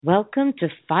Welcome to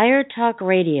Fire Talk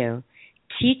Radio,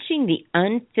 teaching the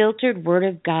unfiltered Word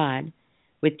of God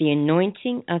with the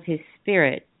anointing of His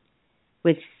Spirit,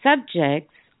 with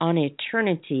subjects on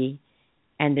eternity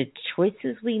and the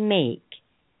choices we make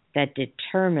that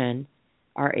determine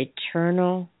our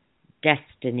eternal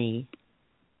destiny.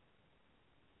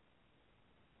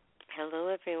 Hello,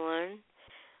 everyone.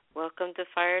 Welcome to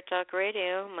Fire Talk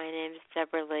Radio. My name is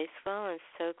Deborah Lacewell. I'm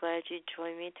so glad you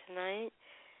joined me tonight.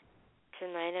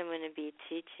 Tonight I'm going to be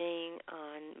teaching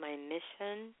on my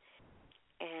mission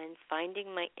and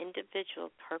finding my individual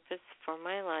purpose for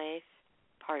my life,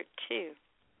 part 2.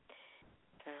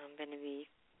 So I'm going to be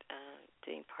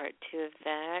doing part 2 of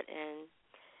that, and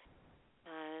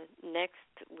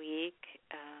next week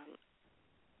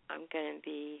I'm going to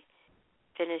be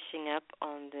finishing up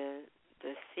on the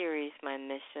series, My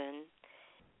Mission,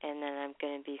 and then I'm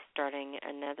going to be starting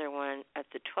another one of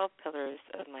the 12 pillars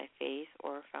of my faith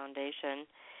or foundation,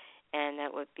 and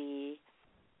that would be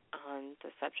on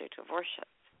the subject of worship.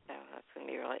 So that's going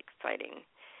to be really exciting.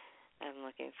 I'm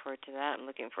looking forward to that. I'm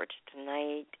looking forward to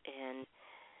tonight, and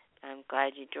I'm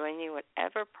glad you joined me.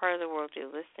 Whatever part of the world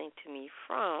you're listening to me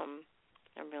from,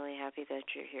 I'm really happy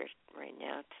that you're here right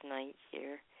now, tonight,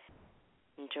 here,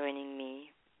 and joining me.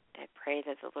 I pray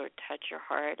that the Lord touch your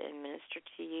heart and minister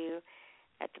to you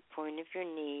at the point of your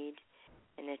need,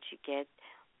 and that you get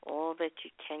all that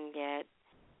you can get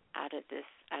out of this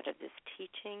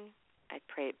teaching. I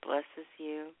pray it blesses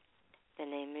you.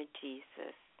 In the name of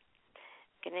Jesus.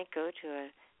 I'm going to go to a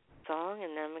song,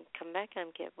 and then I'm going to come back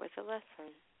and get with a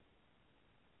lesson.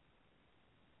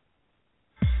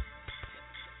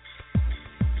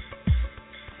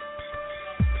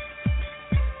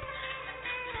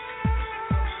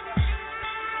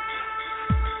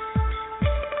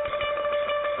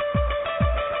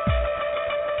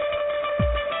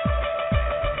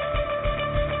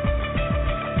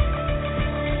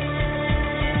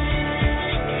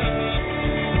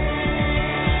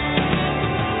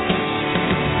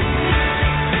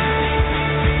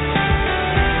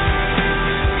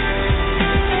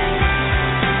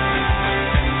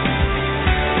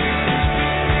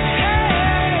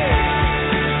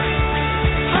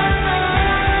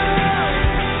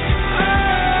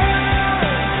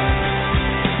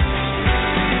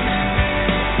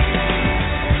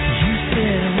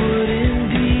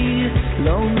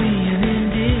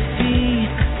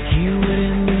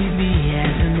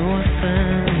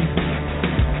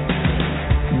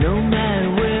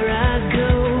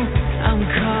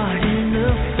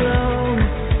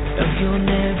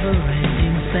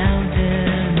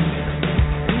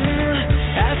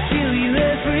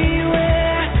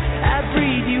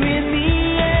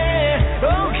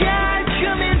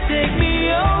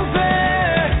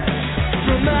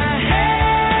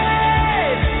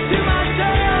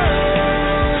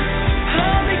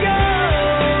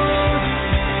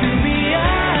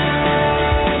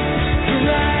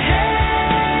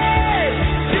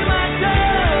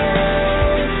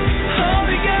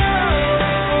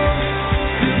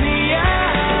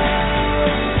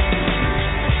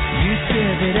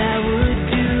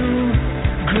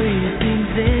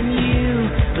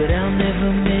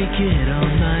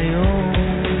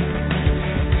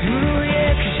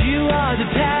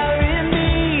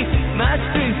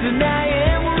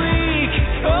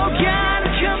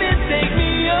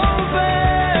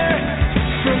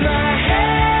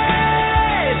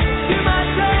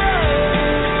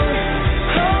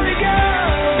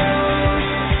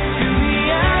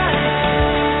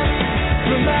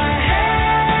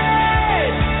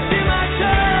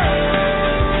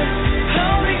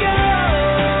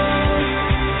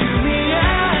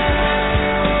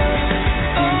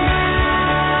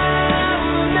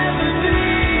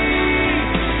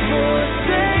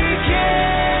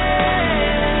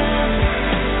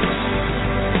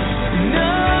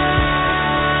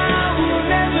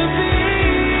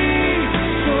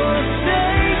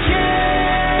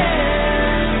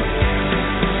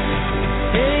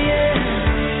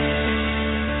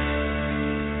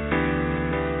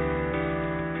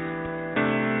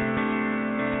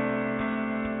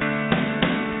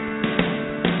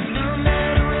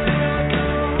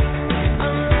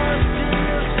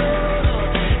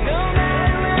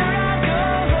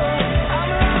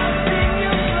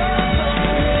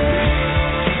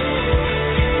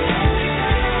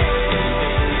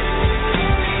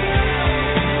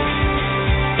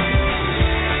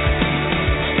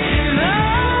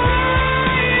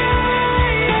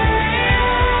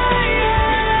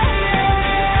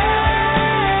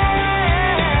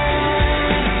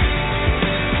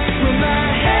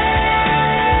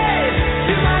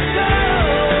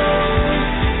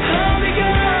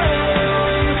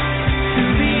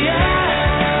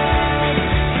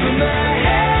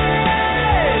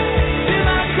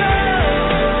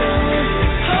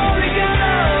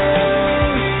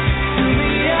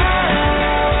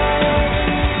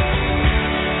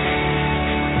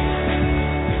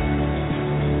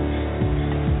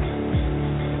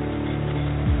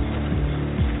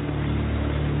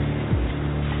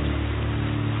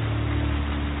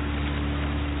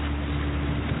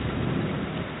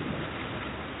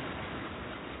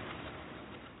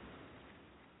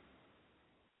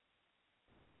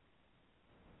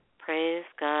 Praise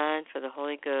God for the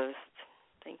Holy Ghost.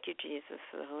 Thank you, Jesus,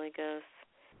 for the Holy Ghost.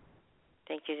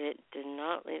 Thank you that did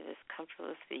not leave us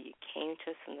comfortless, but you came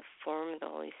to us in the form of the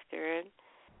Holy Spirit.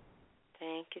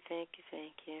 Thank you, thank you,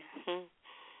 thank you.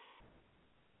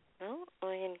 Well,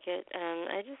 we're going to get,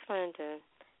 I just wanted to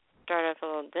start off a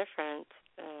little different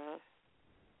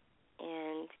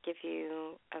and give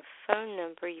you a phone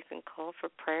number you can call for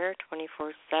prayer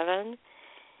 24/7,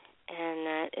 and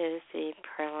that is the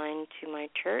prayer line to my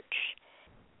church,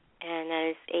 and that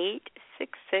is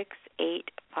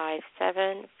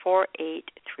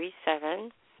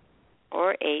 866-857-4837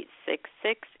 or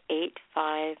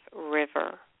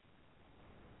 866-85-RIVER.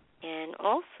 And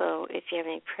also, if you have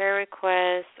any prayer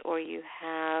requests or you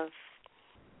have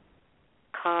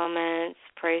comments,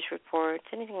 praise reports,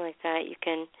 anything like that, you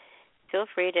can feel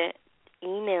free to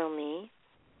email me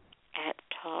at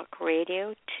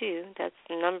talkradio2, that's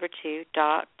the number 2,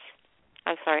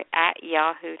 at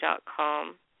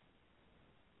yahoo.com.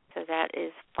 So that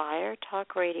is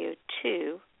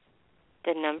firetalkradio2,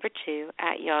 the number 2,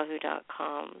 at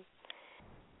yahoo.com.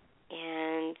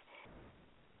 And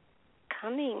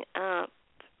coming up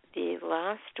the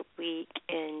last week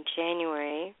in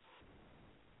January,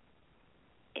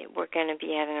 we're going to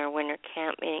be having our winter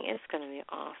camp meeting. It's going to be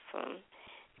awesome.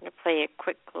 I'm going to play a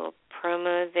quick little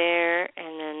promo there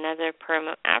and another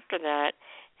promo after that,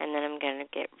 and then I'm going to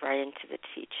get right into the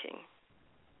teaching.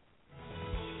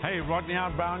 Hey, Rodney R.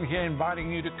 Brown here,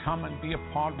 inviting you to come and be a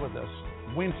part with us.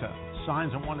 Winter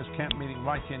Signs and Wonders Camp meeting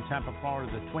right here in Tampa, Florida,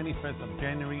 the 25th of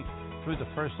January through the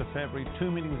 1st of February,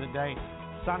 2 meetings a day.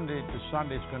 Sunday to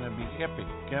Sunday is going to be epic.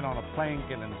 Get on a plane,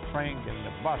 get in a train, get in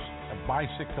a bus, a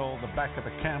bicycle, the back of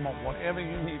a camel, whatever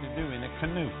you need to do, in a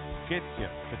canoe. Get here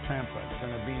to Tampa. It's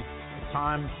going to be a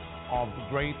time of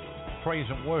great praise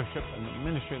and worship and the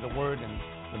ministry of the Word and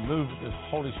the move of the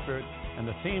Holy Spirit. And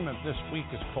the theme of this week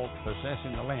is called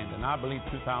Possessing the Land. And I believe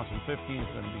 2015 is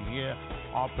going to be a year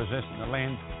of possessing the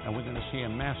land, and we're going to see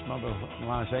a mass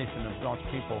mobilization of God's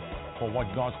people for what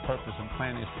God's purpose and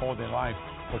plan is for their life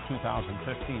for 2015.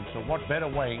 So what better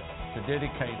way to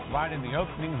dedicate right in the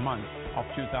opening month of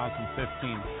 2015,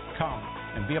 come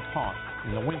and be a part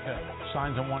in the Winter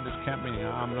Signs and Wonders Camp meeting.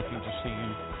 I'm looking to see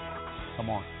you. Come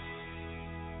on.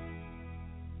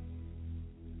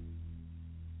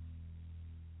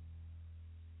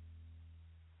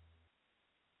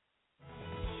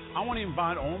 I want to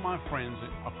invite all my friends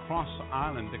across the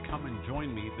island to come and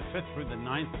join me the 5th through the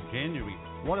 9th of January.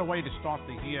 What a way to start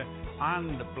the year.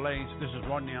 Island ablaze. This is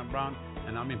Rodney R. Brown,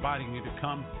 and I'm inviting you to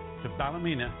come to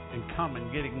Ballymena and come and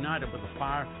get ignited with the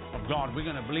fire of God. We're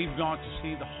going to believe God to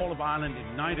see the whole of Ireland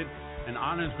ignited, and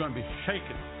Ireland is going to be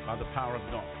shaken by the power of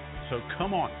God. So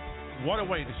come on. What a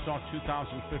way to start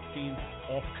 2015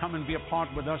 off. Come and be a part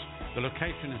with us. The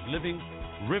location is Living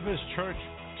Rivers Church,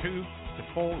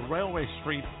 2-4 Railway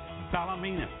Street,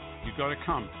 Ballymena. You got to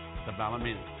come to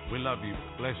Ballymena. We love you.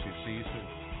 Bless you. See you soon.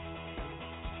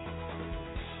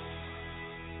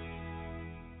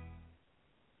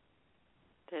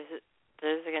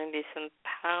 Those are going to be some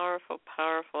powerful,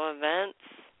 powerful events.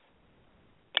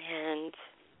 And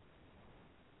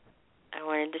I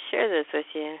wanted to share this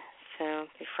with you. So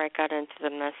before I got into the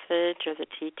message or the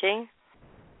teaching,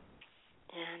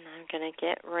 and I'm going to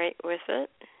get right with it.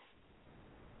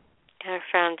 Our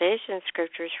foundation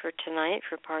scriptures for tonight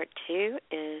for part 2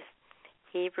 is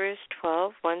Hebrews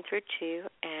 12, 1 through 2,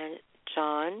 and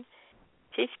John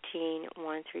 15,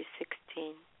 1 through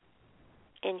 16.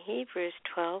 In Hebrews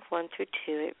 12, 1 through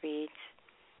 2, it reads,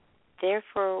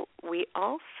 Therefore we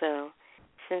also,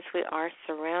 since we are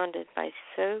surrounded by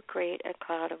so great a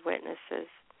cloud of witnesses,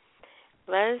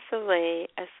 let us lay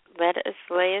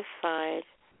aside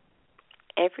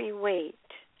every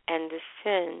weight and the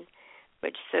sin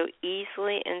which so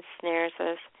easily ensnares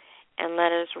us, and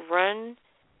let us run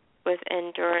with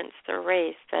endurance the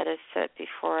race that is set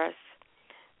before us,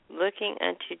 looking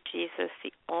unto Jesus,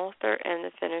 the author and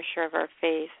the finisher of our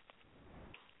faith,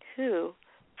 who,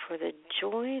 for the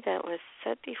joy that was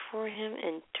set before him,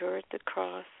 endured the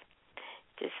cross,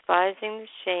 despising the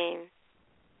shame,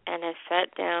 and has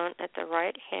sat down at the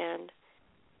right hand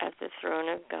of the throne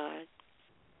of God.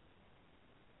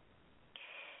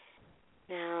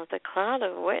 Now, the cloud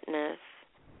of witness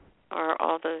are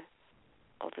all the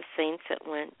saints that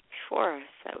went before us.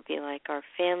 That would be like our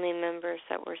family members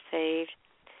that were saved,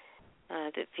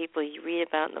 the people you read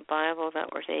about in the Bible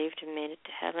that were saved and made it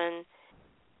to heaven,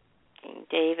 King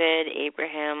David,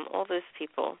 Abraham, all those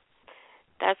people.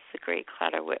 That's the great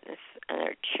cloud of witness, and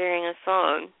they're cheering us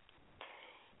on.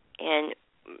 And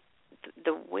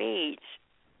the weight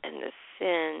and the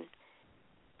sin,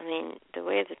 I mean, the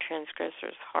way of the transgressor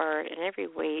is hard, and every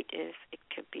weight it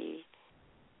could be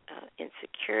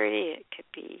insecurity. It could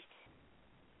be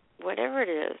whatever it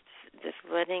is, just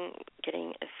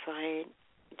getting aside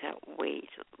that weight,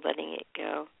 letting it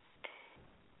go.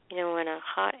 When a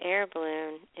hot air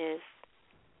balloon is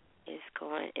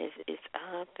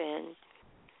up, and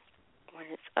when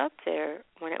it's up there,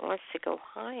 when it wants to go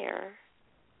higher,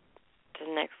 to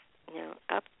the next,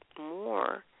 up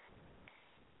more,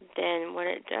 then what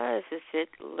it does is it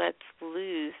lets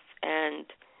loose and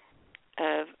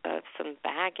of some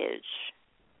baggage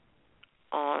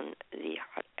on the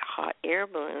hot air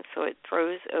balloon, so it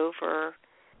throws over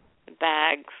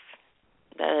bags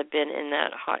that have been in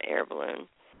that hot air balloon.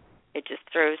 It just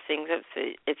throws things up, so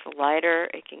it's lighter.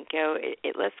 It can go.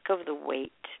 It lets go of the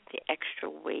weight, the extra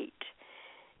weight.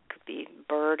 Could be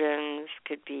burdens.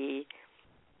 Could be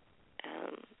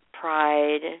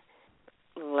pride,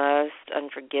 lust,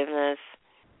 unforgiveness,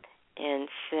 and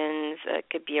sins. It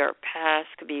could be our past.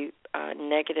 Could be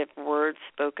negative words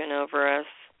spoken over us.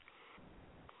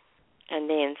 And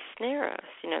they ensnare us.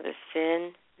 The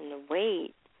sin and the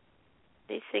weight,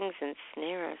 these things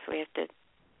ensnare us. We have to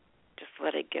just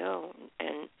let it go,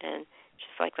 and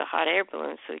just like the hot air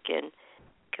balloon, so we can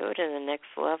go to the next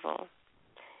level.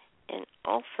 And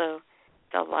also,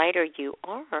 the lighter you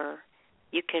are,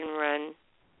 you can run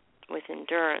with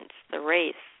endurance the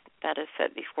race that is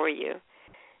set before you.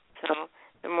 So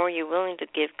the more you're willing to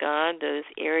give God those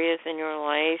areas in your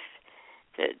life,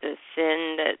 the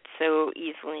sin that so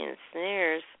easily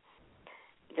ensnares,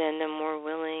 then the more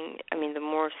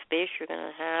space you're going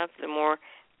to have, the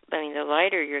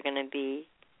lighter you're going to be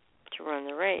to run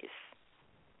the race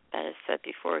that is set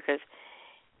before. Because,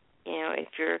 if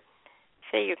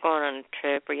say you're going on a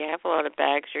trip, or you have a lot of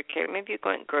bags you're carrying, maybe you're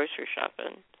going grocery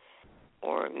shopping,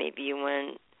 or maybe you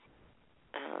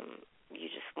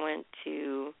just went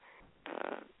to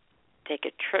take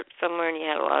a trip somewhere and you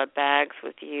had a lot of bags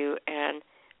with you, and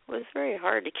it was very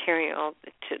hard to carry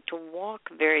to walk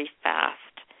very fast,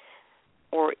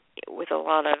 or with a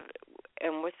lot of,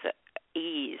 and with the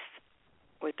ease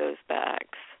with those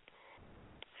bags.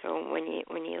 So when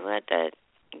you let that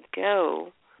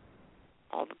go,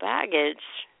 all the baggage,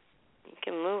 you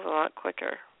can move a lot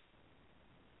quicker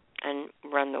and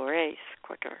run the race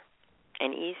quicker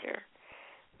and easier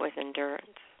with endurance.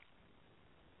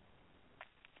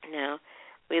 Now,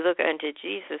 we look unto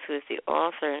Jesus, who is the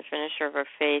author and finisher of our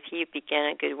faith. He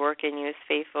began a good work in you, is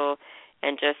faithful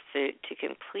and just to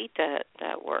complete that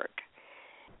work.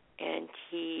 And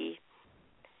he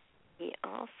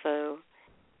also,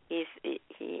 he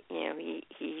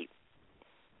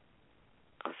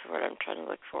also, what I'm trying to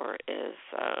look for is,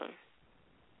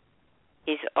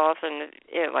 he's often,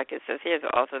 like it says here, the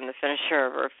author and the finisher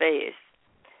of our faith.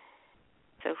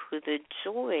 So who the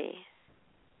joy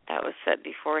that was set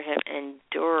before him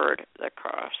endured the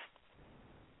cross.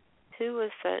 Who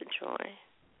was that joy?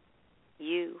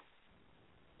 You.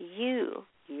 You.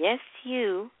 Yes,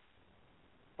 you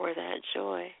were that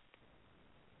joy.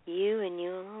 You and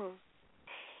you alone.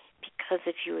 Because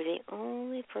if you were the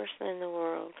only person in the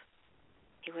world,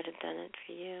 he would have done it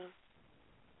for you.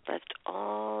 Left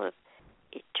all of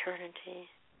eternity.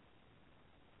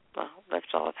 Well, left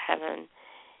all of heaven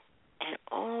and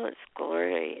all its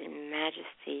glory and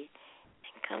majesty,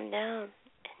 and come down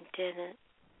and did it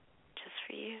just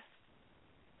for you.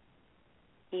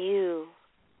 You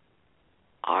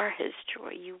are his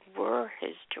joy. You were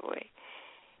his joy.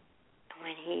 And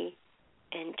when he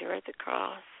endured the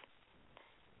cross,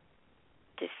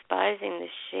 despising the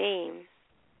shame,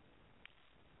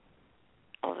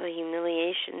 all the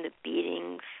humiliation, the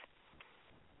beatings,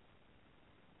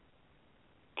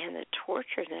 and the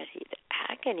torture the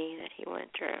agony that he went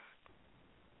through.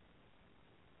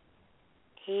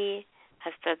 He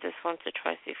has said this once or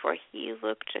twice before. He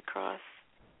looked across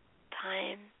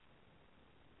time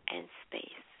and space,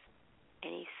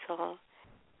 and he saw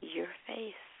your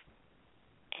face,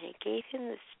 and it gave him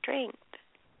the strength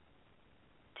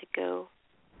to go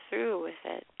through with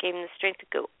it, gave him the strength to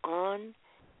go on,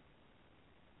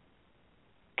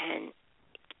 and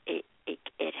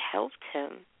it helped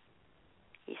him.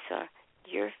 He saw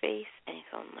your face, and he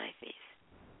saw my face.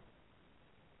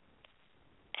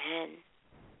 And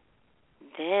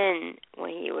then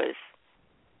when he was,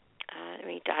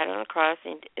 when he died on the cross,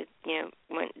 and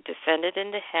descended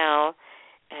into hell,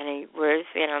 and he rose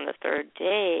again on the third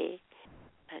day,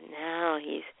 and now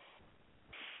he's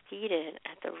seated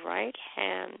at the right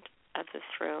hand of the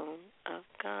throne of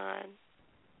God.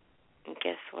 And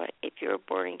guess what? If you're a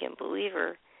born-again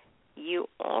believer, you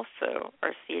also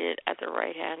are seated at the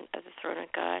right hand of the throne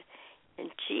of God. And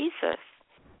Jesus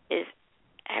is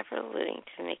ever willing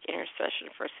to make intercession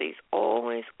for us. So he's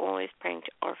always, always praying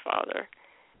to our Father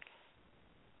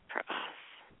for us.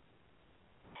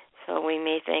 So we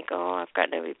may think, oh, I've got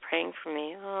nobody praying for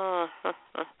me. Oh,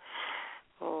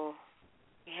 oh,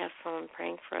 we have someone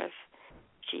praying for us,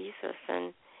 Jesus,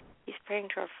 and he's praying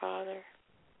to our Father.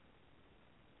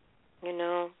 You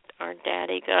know, our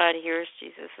Daddy God hears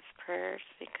Jesus' prayers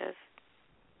because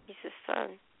he's his son.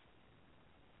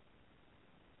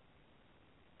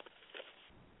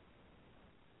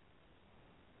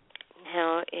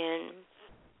 Now in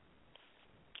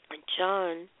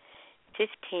John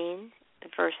 15,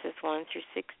 verses 1 through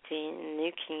 16, in the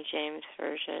New King James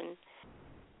Version,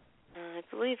 I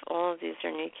believe all of these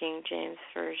are New King James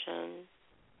Version.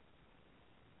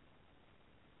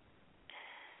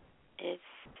 It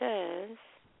says,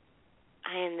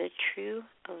 I am the true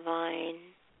vine,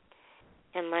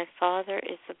 and my Father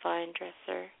is the vine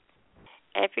dresser.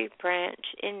 Every branch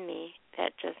in me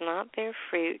that does not bear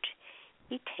fruit,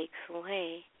 he takes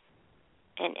away.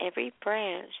 And every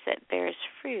branch that bears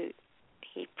fruit,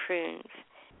 he prunes,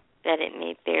 that it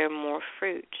may bear more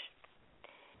fruit.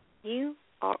 You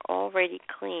are already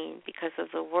clean because of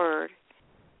the word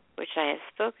which I have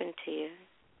spoken to you.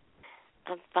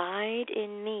 Abide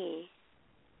in me,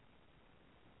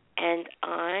 and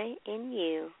I in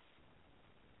you.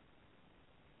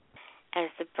 As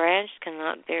the branch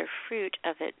cannot bear fruit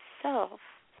of itself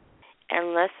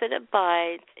unless it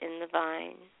abides in the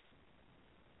vine,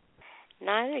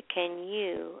 neither can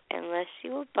you unless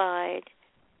you abide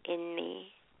in me.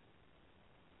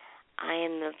 I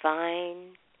am the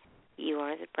vine, you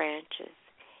are the branches.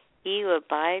 He who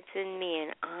abides in me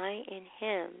and I in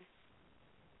him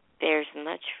bears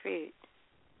much fruit,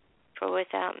 for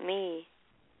without me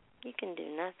you can do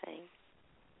nothing.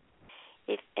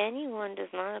 If anyone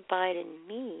does not abide in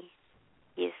me,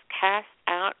 he is cast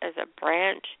out as a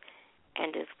branch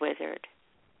and is withered.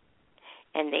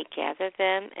 And they gather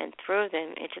them and throw them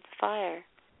into the fire,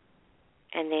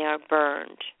 and they are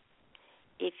burned.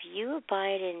 If you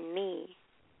abide in me,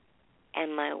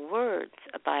 and my words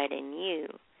abide in you,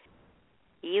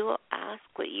 you will ask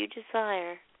what you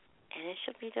desire, and it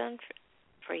shall be done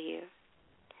for you.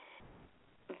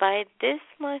 By this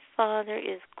my Father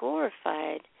is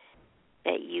glorified,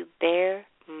 that you bear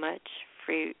much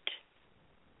fruit,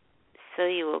 so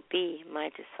you will be my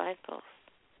disciples.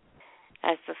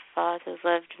 As the Father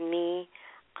loved me,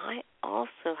 I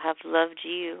also have loved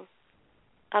you.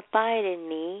 Abide in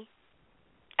me,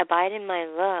 abide in my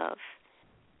love.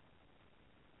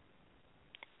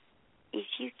 If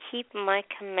you keep my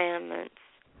commandments,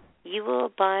 you will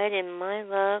abide in my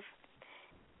love,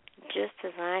 just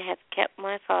as I have kept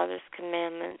my Father's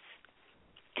commandments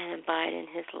and abide in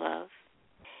his love.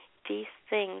 These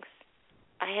things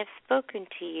I have spoken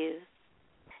to you,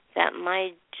 that my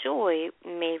joy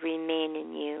may remain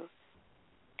in you,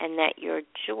 and that your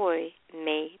joy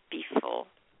may be full.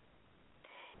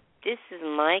 This is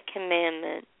my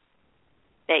commandment,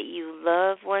 that you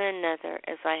love one another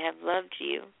as I have loved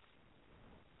you.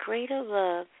 Greater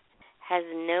love has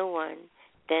no one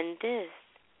than this,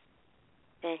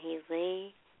 than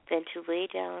to lay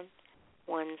down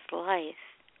one's life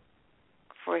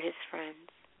for his friends.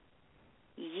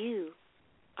 You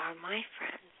are my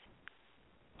friends,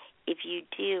 if you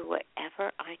do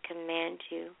whatever I command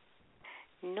you.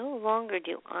 No longer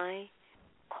do I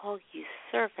call you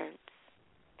servants,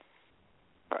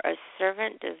 for a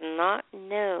servant does not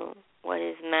know what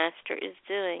his master is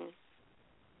doing.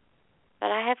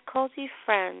 But I have called you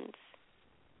friends,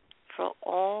 for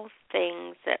all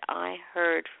things that I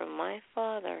heard from my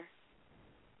Father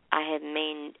I have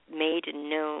made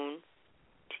known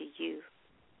to you.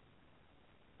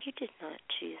 You did not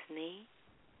choose me,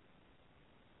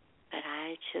 but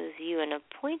I chose you and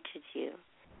appointed you,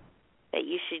 that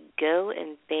you should go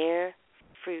and bear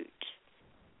fruit,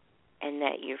 and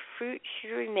that your fruit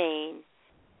should remain,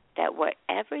 that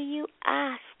whatever you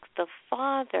ask the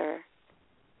Father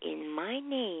in my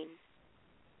name,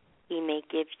 he may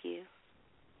give you.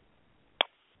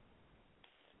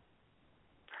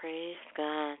 Praise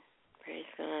God. Praise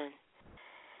God.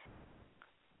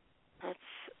 That's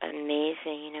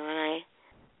amazing. You know, when I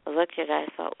looked at it, I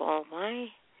thought, well,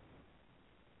 why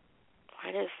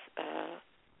does,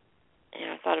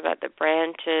 I thought about the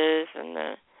branches and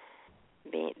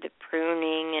the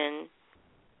pruning, and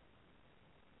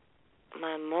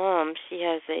my mom, she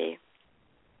has a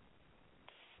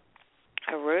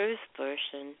rose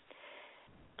bush, and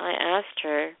I asked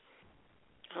her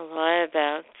a lot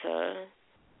about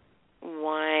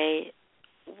why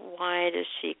does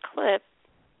she clip,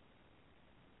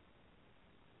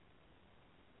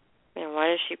 why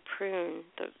does she prune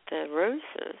the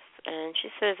roses? And she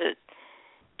says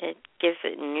it gives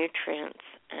it nutrients,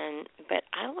 but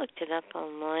I looked it up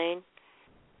online,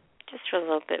 just for a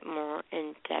little bit more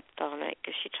in depth on it,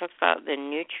 because she talks about the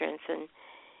nutrients and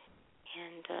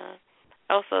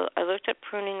also I looked at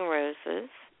pruning roses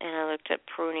and I looked at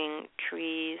pruning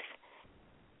trees.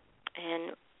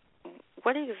 And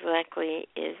what exactly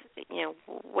does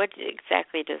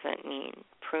that mean,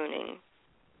 pruning?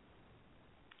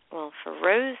 Well, for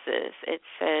roses, it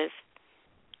says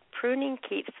pruning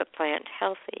keeps the plant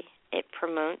healthy. It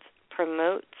promotes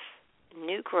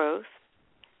new growth,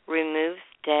 removes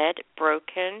dead,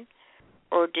 broken,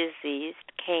 or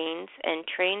diseased canes, and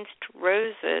trains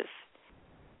roses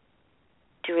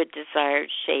to a desired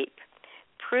shape.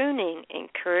 Pruning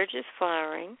encourages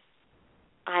flowering,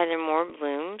 either more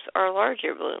blooms or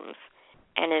larger blooms,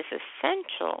 and is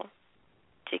essential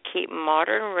to keep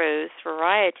modern rose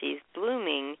varieties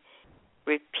blooming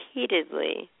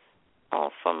repeatedly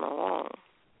all summer long.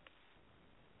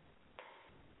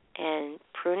 And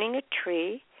pruning a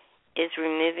tree is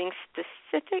removing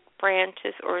specific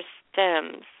branches or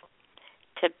stems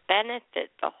to benefit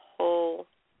the whole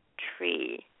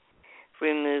tree.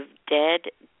 Remove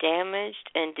dead, damaged,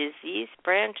 and diseased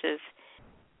branches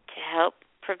to help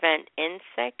prevent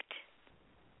insect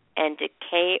and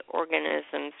decay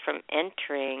organisms from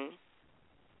entering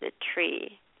the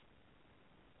tree.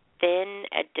 Thin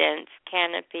a dense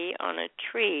canopy on a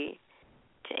tree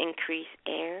to increase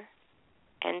air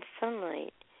and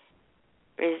sunlight,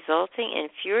 resulting in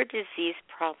fewer disease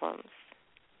problems.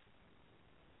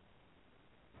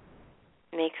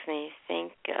 Makes me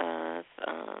think of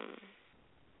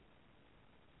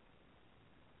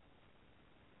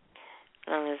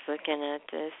I was looking at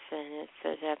this, and it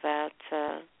says about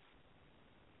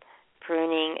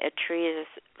pruning a tree is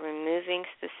removing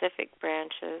specific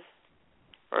branches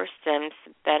or stems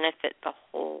to benefit the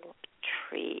whole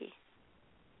tree.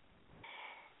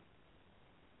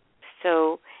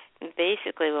 So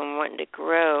basically, when we're wanting to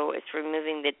grow, it's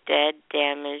removing the dead,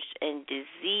 damaged, and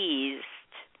diseased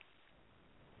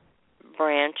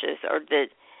branches, or the,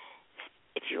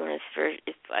 if you want to,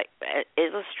 it's like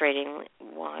illustrating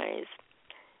wise,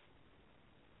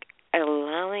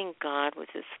 allowing God with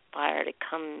His fire to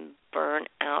come and burn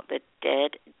out the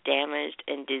dead, damaged,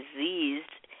 and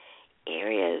diseased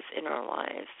areas in our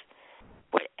lives.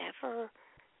 Whatever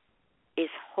is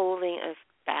holding us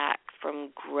back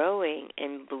from growing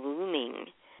and blooming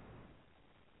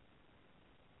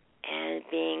and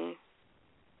being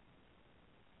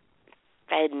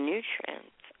fed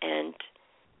nutrients, and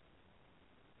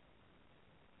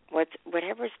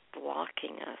whatever's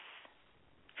blocking us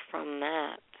from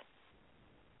that,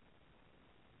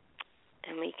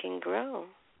 and we can grow.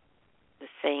 The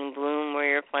saying, bloom where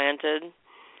you're planted.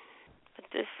 But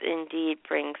this indeed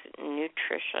brings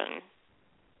nutrition.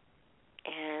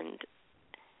 And,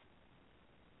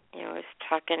 I was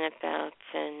talking about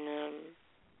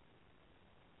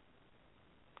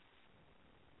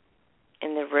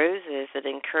in the roses, it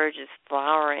encourages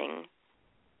flowering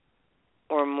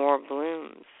or more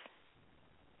blooms.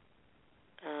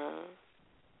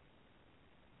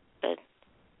 But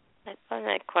I find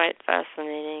that quite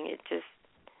fascinating. It just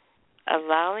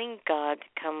allowing God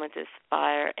to come with His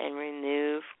fire and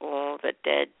remove all the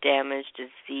dead, damaged,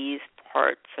 diseased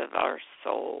parts of our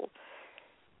soul,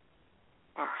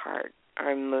 our heart,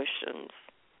 our emotions,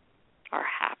 our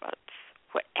habits,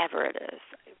 whatever it is.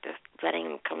 Just letting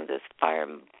Him come with His fire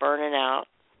and burn it out.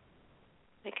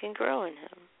 It can grow in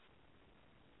Him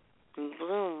and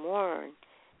bloom more.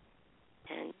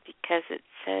 And because it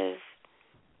says,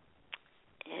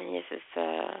 and this is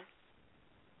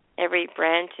every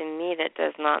branch in me that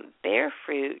does not bear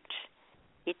fruit,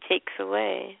 He takes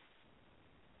away.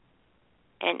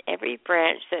 And every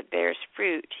branch that bears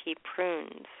fruit, He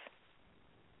prunes.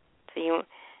 So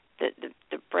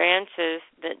the branches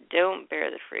that don't bear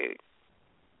the fruit,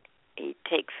 He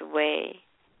takes away,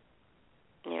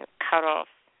 cut off,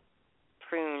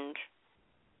 pruned.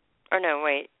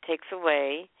 Takes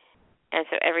away. And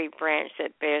so every branch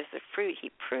that bears the fruit, He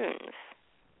prunes.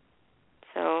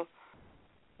 So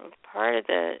part of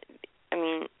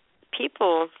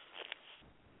people,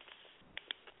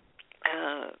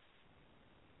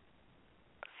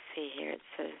 see here, it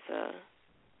says,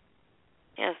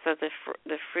 so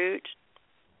the fruit,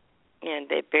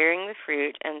 they're bearing the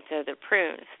fruit, and so they're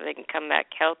pruned, so they can come back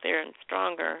healthier and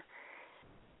stronger.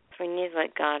 So we need to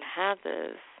let God have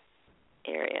those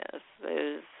areas,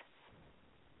 those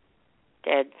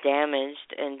dead,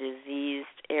 damaged, and diseased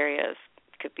areas.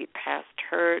 Could be past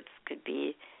hurts, could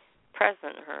be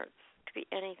present hurts, could be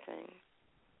anything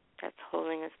that's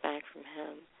holding us back from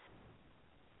Him.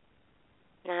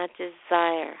 Now,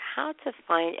 desire, how to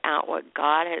find out what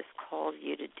God has called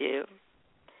you to do.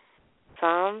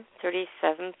 Psalm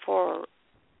 37:4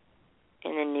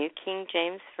 in the New King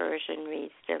James Version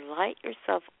reads, Delight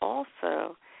yourself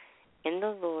also in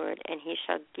the Lord, and he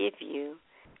shall give you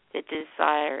the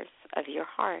desires of your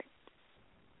heart.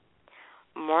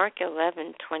 Mark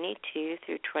 11:22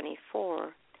 through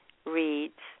 24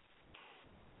 reads,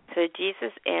 So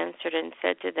Jesus answered and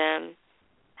said to them,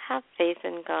 Have faith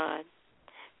in God,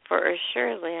 for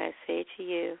assuredly I say to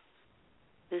you,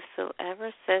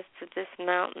 whosoever says to this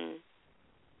mountain,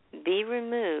 Be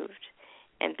removed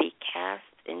and be cast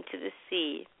into the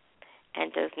sea,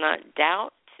 and does not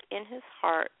doubt in his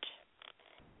heart,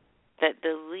 but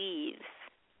believes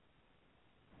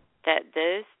that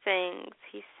those things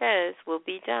he says will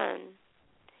be done,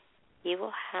 he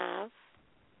will have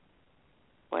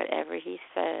whatever he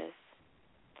says.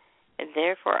 And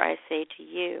therefore I say to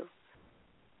you,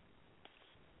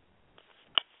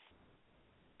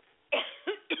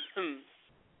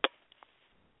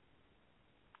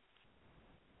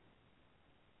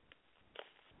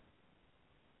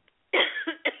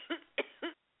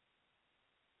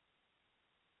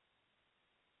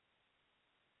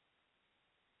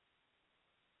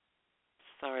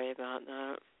 sorry about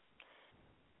that.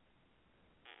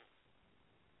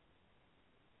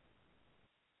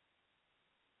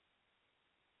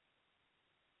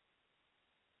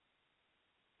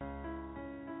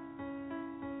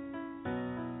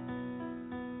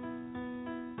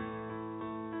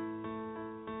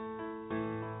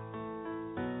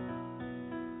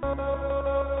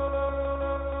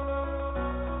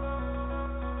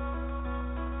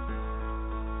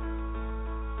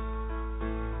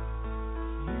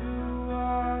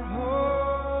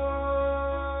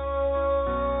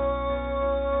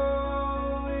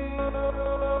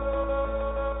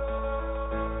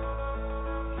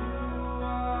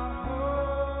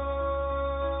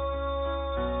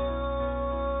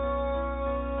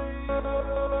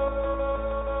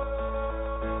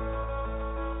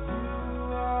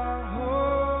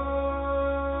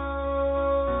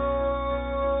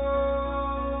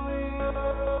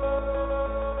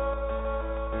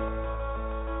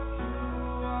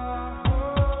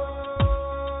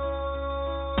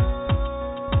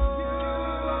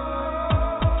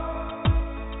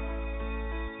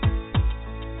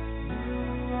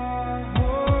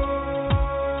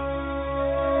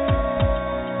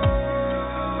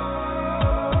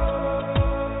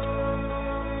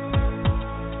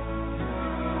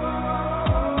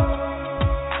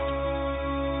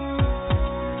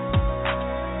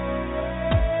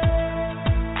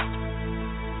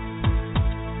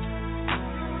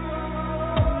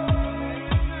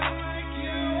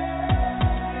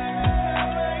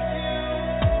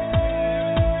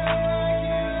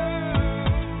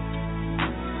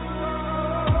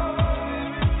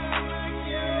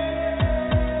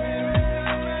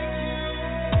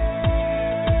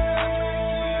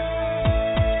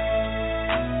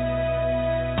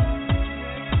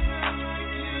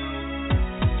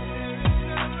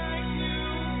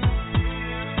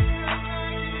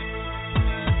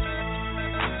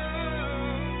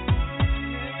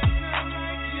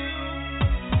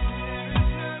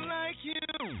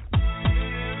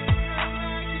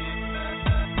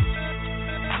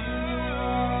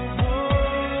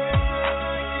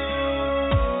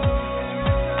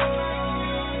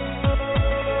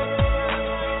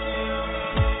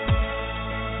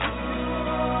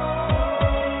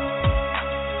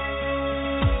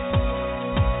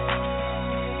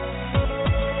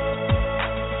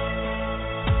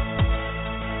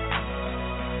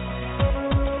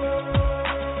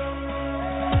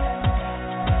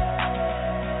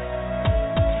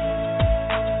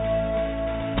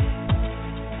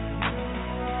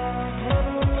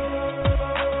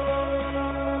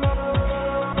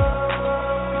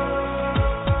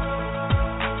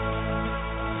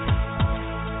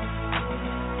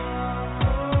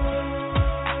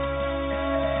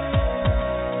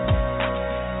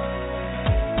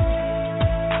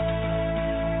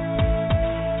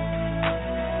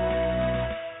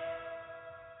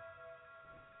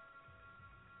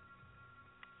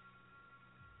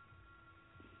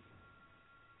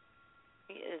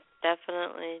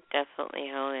 Definitely,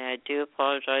 Holly. I do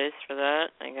apologize for that.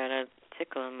 I got a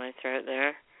tickle in my throat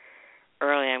there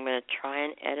early. I'm going to try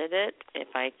and edit it. If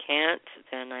I can't,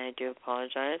 then I do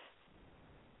apologize.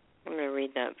 I'm going to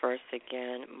read that verse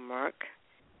again. Mark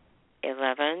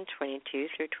 11:22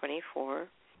 through 24.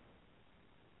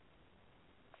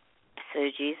 So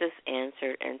Jesus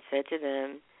answered and said to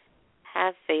them,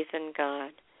 Have faith in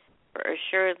God, for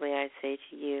assuredly I say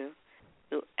to you,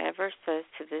 whoever says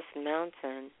to this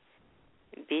mountain,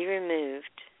 Be removed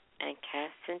and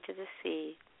cast into the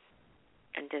sea,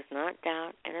 and does not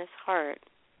doubt in his heart,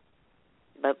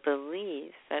 but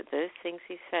believes that those things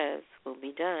he says will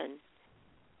be done,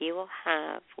 he will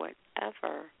have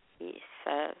whatever he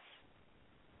says.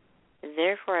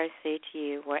 Therefore I say to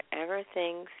you, whatever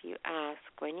things you ask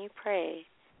when you pray,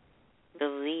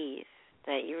 believe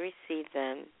that you receive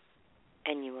them,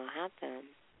 and you will have them.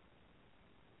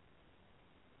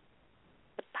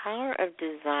 The power of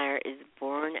desire is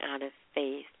born out of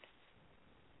faith.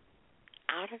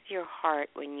 Out of your heart,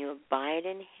 when you abide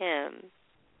in him,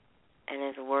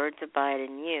 and his words abide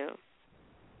in you.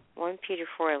 1 Peter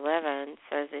 4:11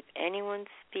 says, if anyone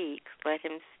speaks, let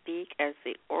him speak as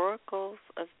the oracles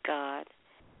of God.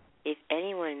 If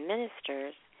anyone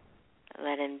ministers,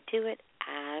 let him do it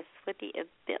as with the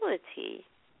ability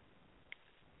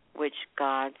which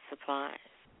God supplies,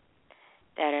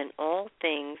 that in all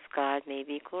things God may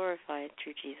be glorified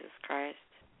through Jesus Christ,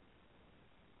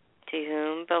 to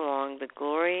whom belong the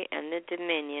glory and the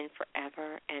dominion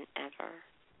forever and ever.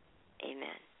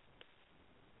 Amen.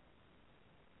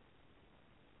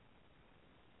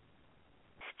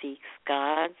 Speak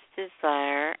God's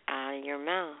desire out of your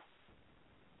mouth.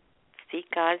 Speak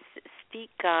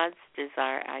God's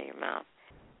desire out of your mouth,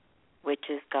 which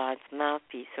is God's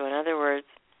mouthpiece. So in other words,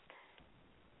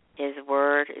 his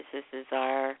word is his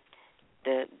desire,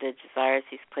 the desires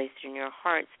he's placed in your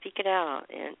heart. Speak it out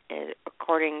and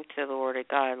according to the word of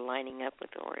God, lining up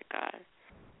with the word of God.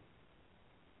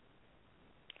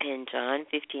 In John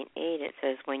 15:8 it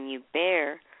says, when you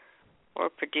bear or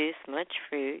produce much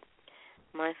fruit,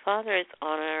 my Father is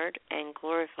honored and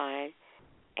glorified,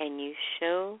 and you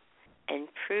show and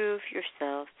prove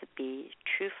yourselves to be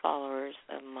true followers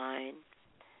of mine.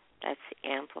 That's the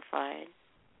Amplified.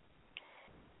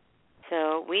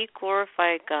 So we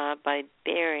glorify God by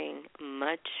bearing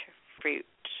much fruit.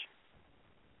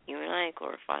 You and I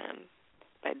glorify him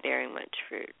by bearing much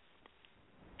fruit.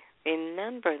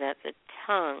 Remember that the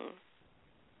tongue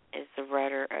is the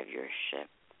rudder of your ship.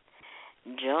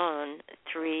 James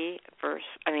 3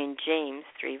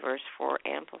 verse 4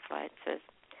 Amplified says,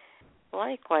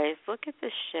 likewise, look at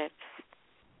the ships.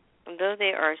 Though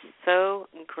they are so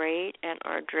great and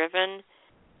are driven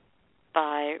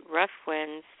by rough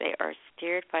winds, they are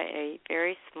steered by a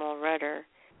very small rudder,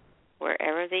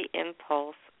 wherever the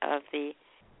impulse of the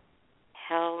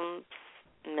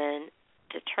helmsman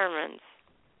determines.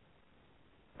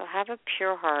 So have a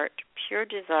pure heart. Pure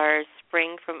desires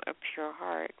spring from a pure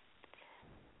heart.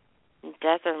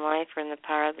 Death and life are in the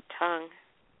power of the tongue.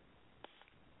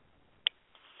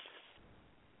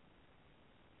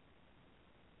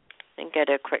 And get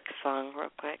a quick song real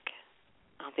quick.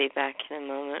 I'll be back in a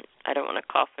moment. I don't want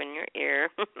to cough in your ear.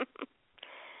 Let's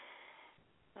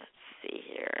see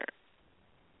here.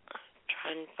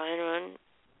 Try and find one.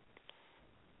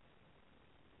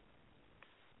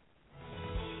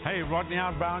 Hey, Rodney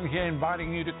R. Brown here,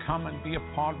 inviting you to come and be a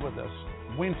part with us.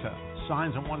 Winter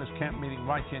Signs and Wonders Camp meeting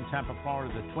right here in Tampa,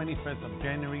 Florida, the 25th of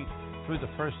January through the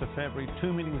 1st of February.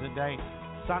 2 meetings a day.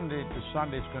 Sunday to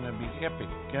Sunday is going to be epic.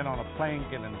 Get on a plane,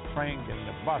 get in a train, get in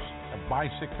a bus, a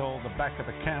bicycle, the back of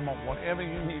a camel, whatever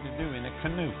you need to do, in a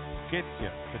canoe. Get here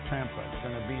to Tampa. It's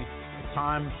going to be a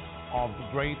time of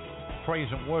great praise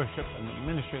and worship and the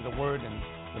ministry of the Word and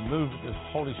the move of the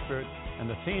Holy Spirit. And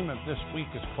the theme of this week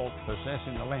is called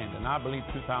Possessing the Land. And I believe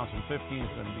 2015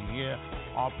 is going to be a year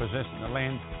of possessing the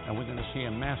land. And we're going to see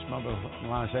a mass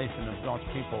mobilization of God's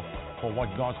people for what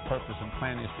God's purpose and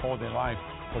plan is for their life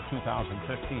for 2015.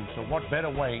 So what better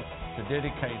way to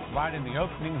dedicate right in the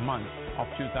opening month of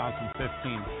 2015?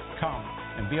 Come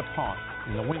and be a part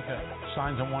in the Winter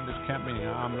Signs and Wonders Camp meeting.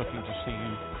 I'm looking to see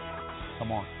you. Come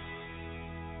on.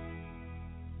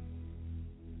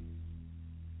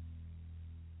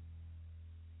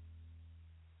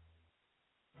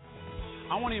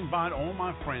 I want to invite all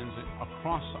my friends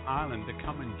across the island to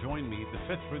come and join me the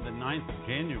 5th through the 9th of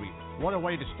January. What a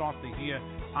way to start the year.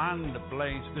 Island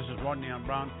ablaze. This is Rodney R.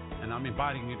 Brown, and I'm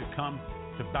inviting you to come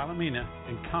to Ballymena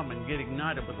and come and get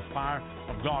ignited with the fire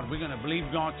of God. We're going to believe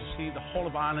God to see the whole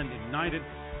of Ireland ignited,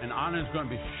 and Ireland's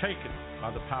going to be shaken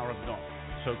by the power of God.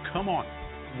 So come on.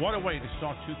 What a way to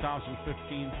start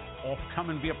 2015 off.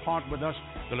 Come and be a part with us.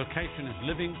 The location is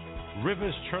Living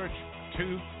Rivers Church,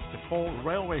 2-4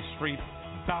 Railway Street,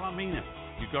 Ballymena.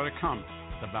 You got to come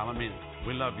to Ballymena.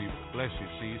 We love you. Bless you.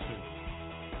 See you soon.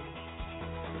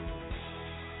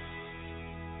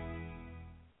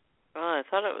 Well, I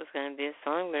thought it was going to be a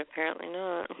song, but apparently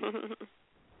not.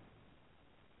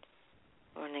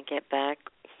 I want to get back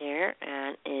here,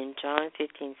 and in John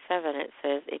 15:7 it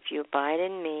says, if you abide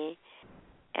in me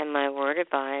and my words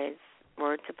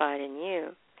abide in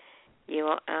you, you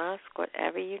will ask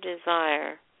whatever you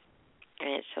desire, and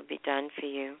it shall be done for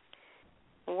you.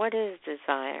 What is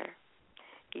desire?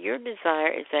 Your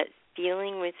desire is that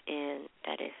feeling within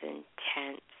that is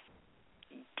intense,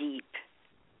 deep,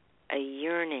 a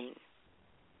yearning,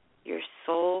 your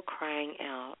soul crying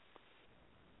out.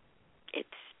 It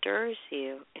stirs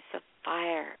you. It's a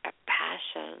fire, a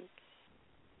passion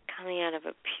coming out of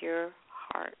a pure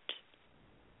heart.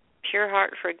 Pure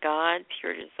heart for God,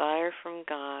 pure desire from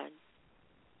God.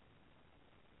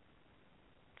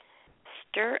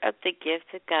 Stir up the gift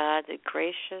of God, the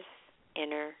gracious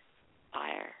inner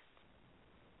fire.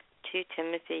 2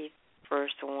 Timothy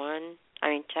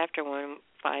chapter 1,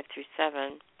 5 through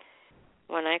 7.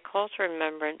 When I call to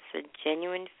remembrance the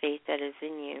genuine faith that is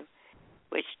in you,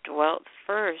 which dwelt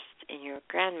first in your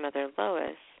grandmother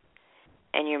Lois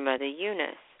and your mother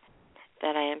Eunice,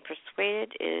 that I am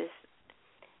persuaded is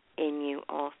in you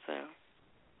also.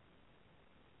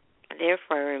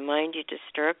 Therefore I remind you to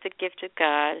stir up the gift of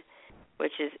God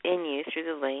which is in you through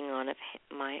the laying on of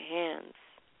my hands.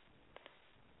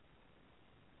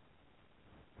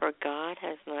 For God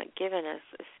has not given us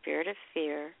a spirit of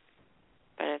fear,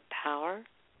 but of power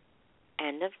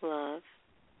and of love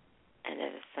and of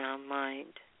a sound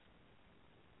mind.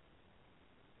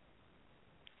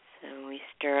 So we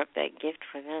stir up that gift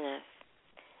within us.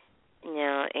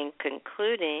 Now, in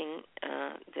concluding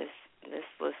this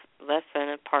lesson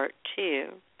of part 2,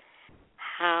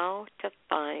 how to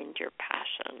find your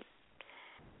passion.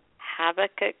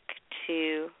 Habakkuk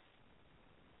 2,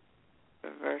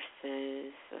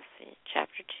 verses,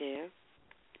 chapter 2,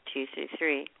 2 through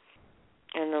 3.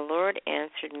 And the Lord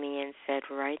answered me and said,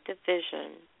 write the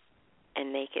vision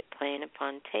and make it plain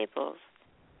upon tables,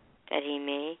 that he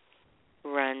may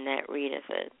run that readeth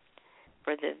it.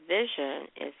 For the vision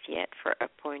is yet for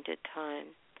appointed time,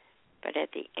 but at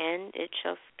the end it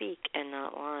shall speak and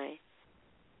not lie.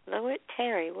 Though it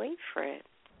tarry, wait for it,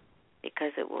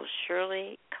 because it will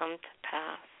surely come to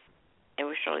pass. It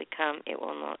will surely come, it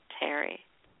will not tarry.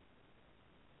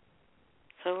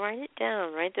 So write it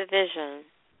down, write the vision,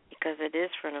 because it is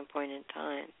for an appointed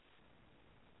time.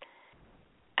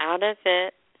 Out of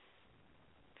it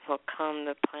will come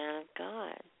the plan of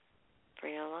God for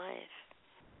your life.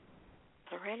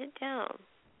 So write it down.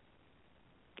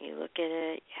 You look at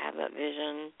it, you have that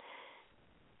vision,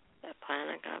 the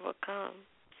plan of God will come.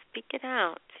 Speak it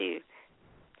out, too.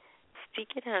 Speak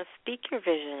it out. Speak your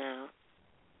vision out.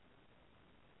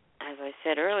 As I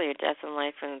said earlier, death and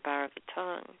life are in the power of the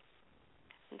tongue.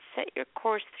 And set your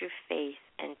course through faith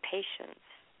and patience.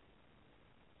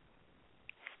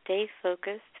 Stay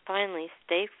focused. Finally,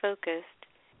 stay focused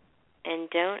and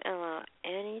don't allow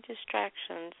any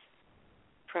distractions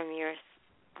from your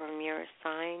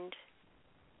assigned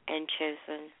and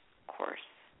chosen course.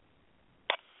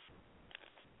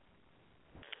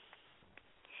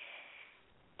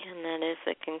 And that is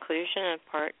the conclusion of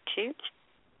part 2.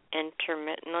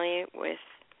 Intermittently with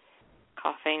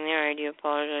coughing there, I do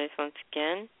apologize once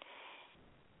again.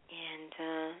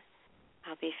 And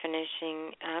I'll be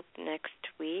finishing up next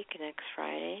week, next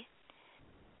Friday.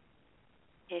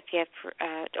 If you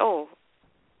have,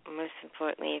 most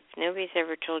importantly, if nobody's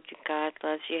ever told you God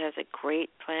loves you, has a great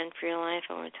plan for your life,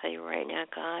 I want to tell you right now,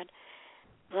 God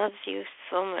loves you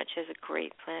so much, has a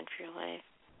great plan for your life.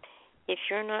 If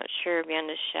you're not sure beyond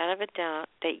a shadow of a doubt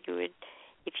that you would,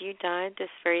 if you died this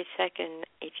very second,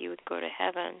 if you would go to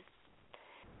heaven,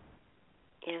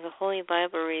 the Holy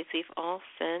Bible reads, we've all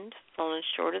sinned, fallen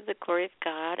short of the glory of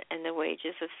God, and the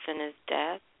wages of sin is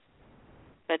death.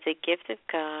 But the gift of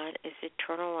God is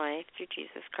eternal life through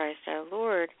Jesus Christ our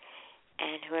Lord,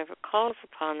 and whoever calls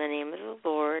upon the name of the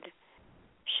Lord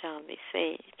shall be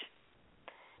saved.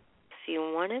 So you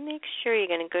want to make sure you're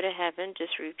going to go to heaven,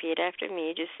 just repeat after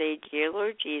me. Just say, Dear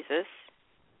Lord Jesus,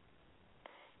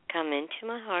 come into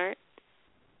my heart,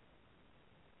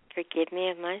 forgive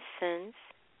me of my sins,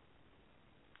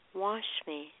 wash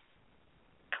me,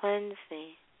 cleanse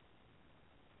me,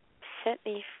 set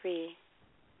me free.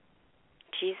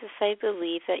 Jesus, I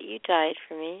believe that you died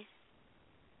for me.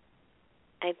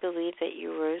 I believe that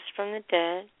you rose from the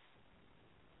dead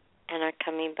and are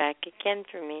coming back again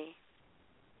for me.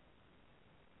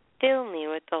 Fill me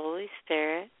with the Holy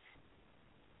Spirit.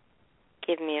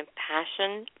 Give me a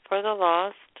passion for the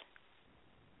lost,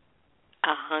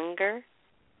 a hunger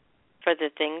for the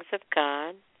things of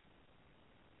God,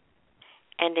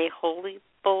 and a holy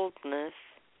boldness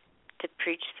to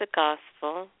preach the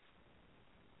gospel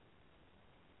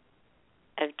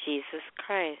of Jesus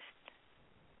Christ.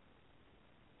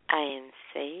 I am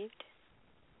saved.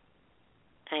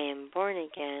 I am born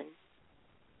again.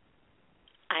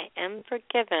 I am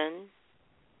forgiven.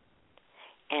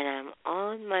 And I'm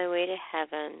on my way to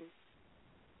heaven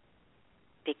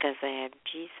because I have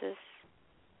Jesus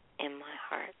in my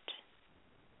heart.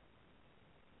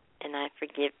 and I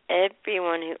forgive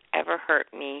everyone who ever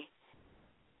hurt me.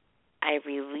 I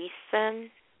release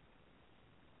them,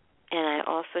 and I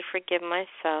also forgive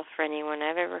myself for anyone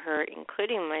I've ever hurt,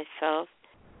 including myself,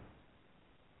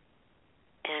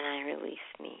 and I release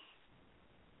me.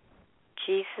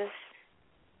 Jesus,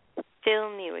 fill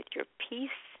me with your peace,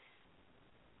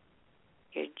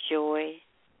 your joy,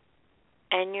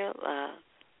 and your love.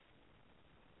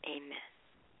 Amen.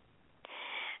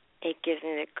 It gives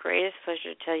me the greatest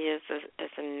pleasure to tell you, as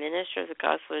a minister of the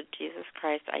gospel of Jesus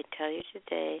Christ, I tell you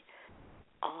today,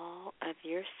 all of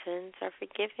your sins are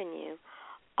forgiven you.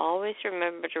 Always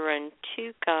remember to run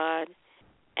to God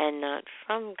and not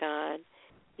from God,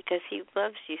 because he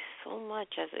loves you so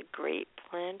much, has a great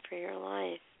plan for your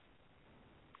life.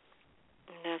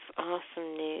 And that's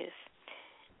awesome news.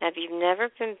 Now, if you've never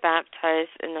been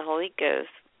baptized in the Holy Ghost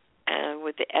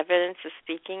with the evidence of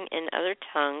speaking in other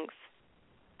tongues,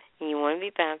 and you want to be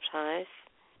baptized,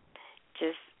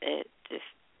 just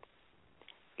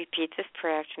repeat this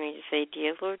prayer after me. Just say,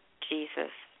 Dear Lord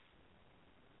Jesus,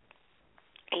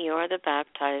 you are the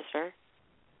baptizer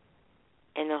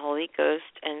in the Holy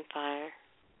Ghost and fire.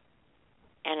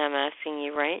 And I'm asking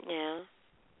you right now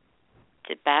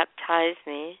to baptize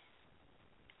me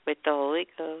with the Holy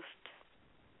Ghost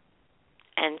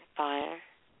and fire,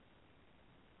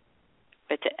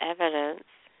 with the evidence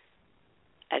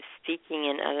of speaking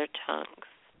in other tongues.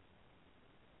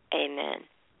 Amen.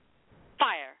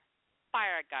 Fire.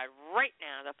 Fire of God right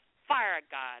now. The fire of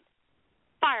God.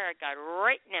 Fire of God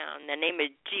right now in the name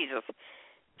of Jesus.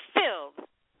 Filled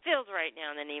right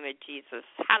now in the name of Jesus.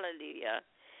 Hallelujah.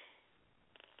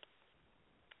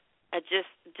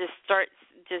 Just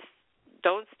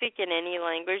don't speak in any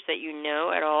language that you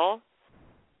know at all.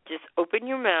 Just open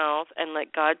your mouth and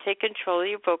let God take control of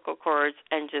your vocal cords,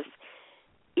 and just,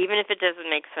 even if it doesn't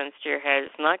make sense to your head,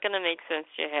 it's not going to make sense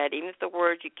to your head. Even if the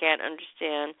words you can't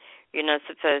understand, you're not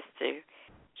supposed to.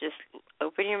 Just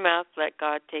open your mouth, let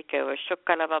God take over.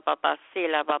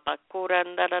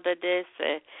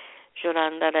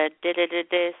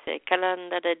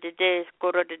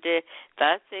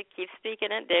 That's it. Keep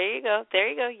speaking it. There you go.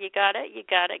 You got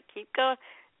it. Keep going.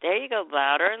 There you go.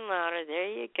 Louder and louder. There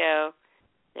you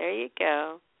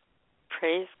go.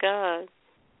 Praise God.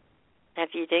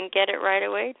 If you didn't get it right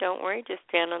away, don't worry. Just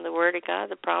stand on the word of God.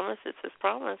 The promise is his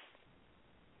promise.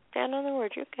 Stand on the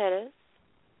word. You'll get it.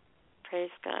 Praise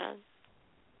God.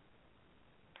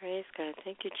 Praise God.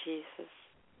 Thank you, Jesus.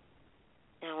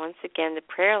 Now, once again, the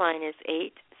prayer line is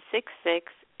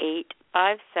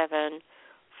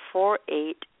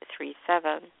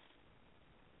 866-857-4837.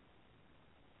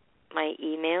 My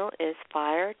email is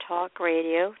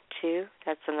firetalkradio2,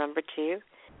 that's the number 2,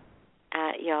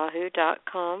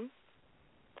 @yahoo.com.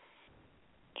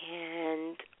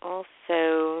 And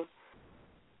also,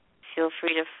 feel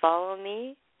free to follow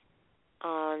me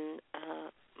on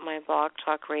my Blog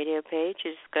Talk Radio page.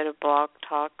 You just go to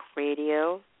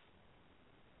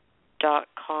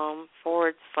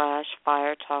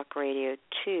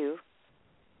blogtalkradio.com/firetalkradio2,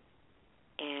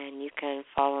 and you can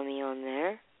follow me on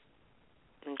there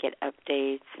and get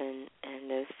updates and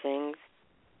those things.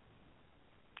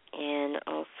 And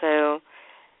also,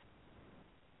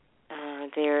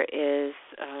 there is,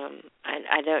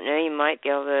 I don't know, you might be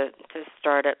able to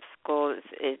start up school.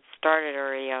 It started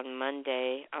already on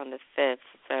Monday, on the 5th,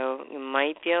 so you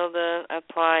might be able to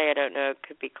apply. I don't know, it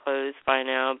could be closed by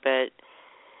now, but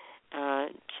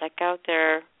check out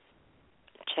their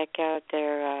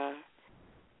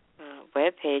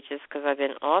web pages, because I've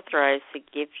been authorized to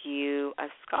give you a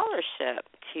scholarship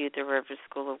to the River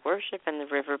School of Worship and the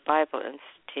River Bible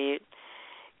Institute.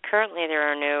 Currently, there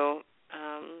are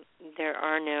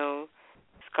no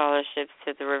scholarships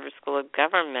to the River School of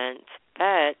Government,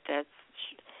 but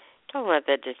don't let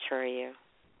that deter you.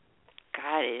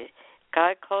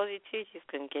 God calls you to. He's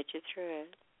going to get you through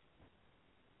it.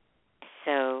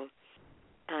 So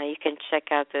you can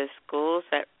check out those schools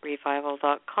at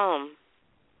revival.com.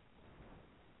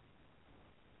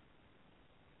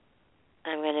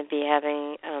 I'm going to be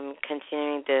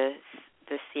continuing the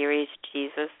series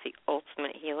Jesus, the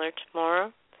Ultimate Healer,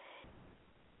 tomorrow.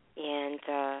 And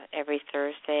every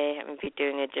Thursday I'm going to be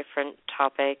doing a different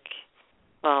topic.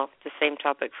 Well, the same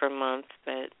topic for a month,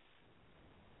 but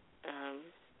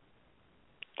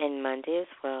and Monday as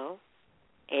well,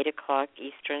 8 o'clock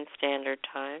Eastern Standard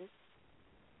Time.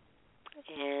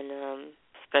 And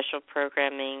special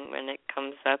programming when it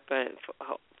comes up,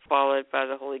 followed by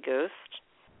the Holy Ghost.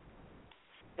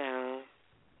 So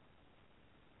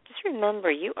just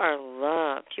remember, you are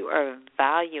loved, you are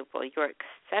valuable, you are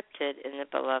accepted in the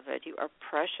Beloved, you are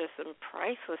precious and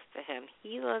priceless to Him.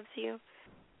 He loves you,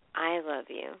 I love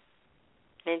you,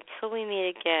 And until we meet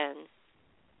again,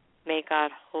 may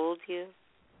God hold you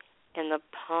in the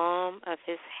palm of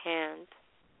His hand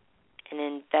and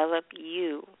envelop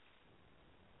you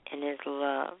in His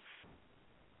love.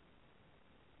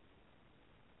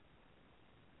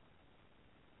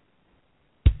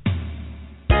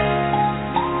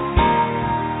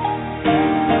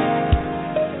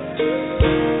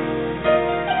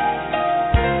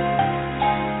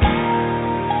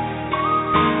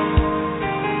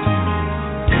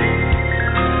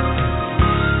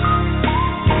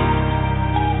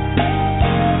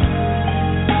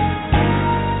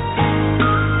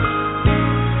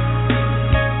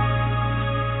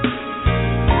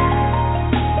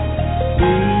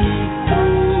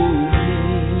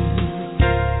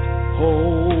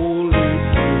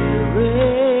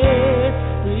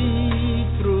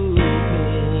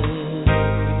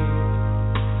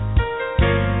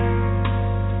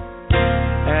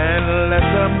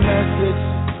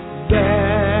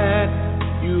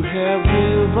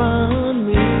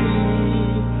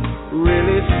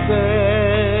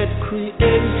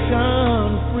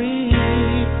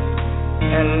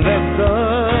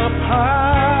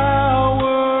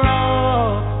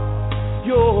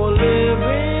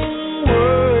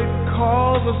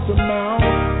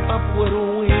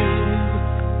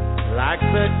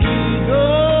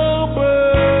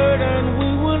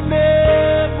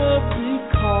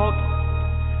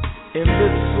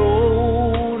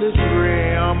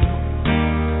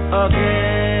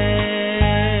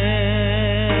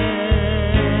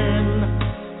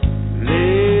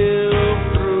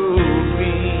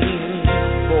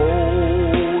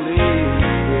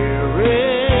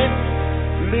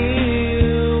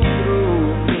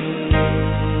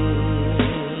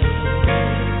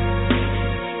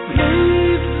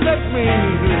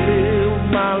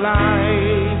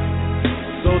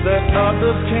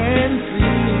 Others can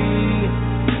see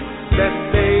that